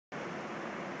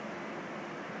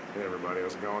Hey everybody,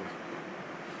 how's it going?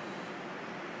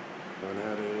 Haven't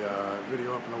had a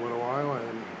video up in a little while,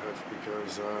 and that's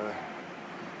because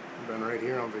I've been right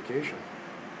here on vacation.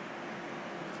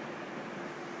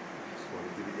 Just want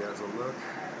to give you guys a look.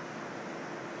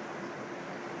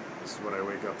 This is what I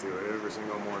wake up to every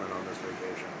single morning on this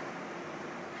vacation.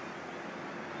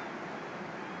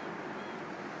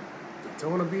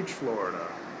 Daytona Beach, Florida.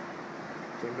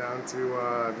 Came down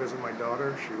to visit my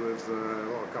daughter. She lives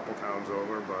a couple towns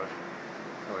over, but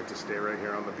I like to stay right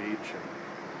here on the beach and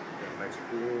get a nice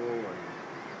pool and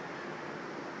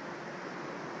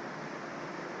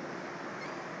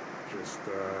just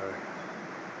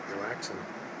relaxing.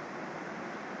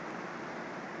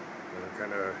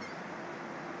 Kind of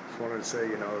just wanted to say,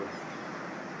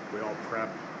 we all prep.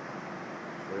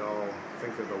 We all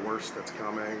think of the worst that's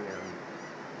coming, and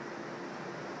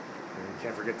you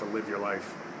can't forget to live your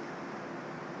life.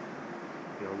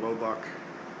 Lobuck,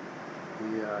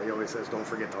 he always says, don't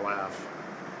forget to laugh,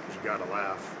 because you gotta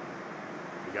laugh.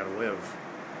 You gotta live.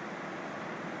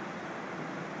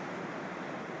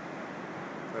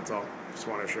 That's all. Just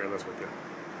want to share this with you.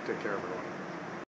 Take care, everyone.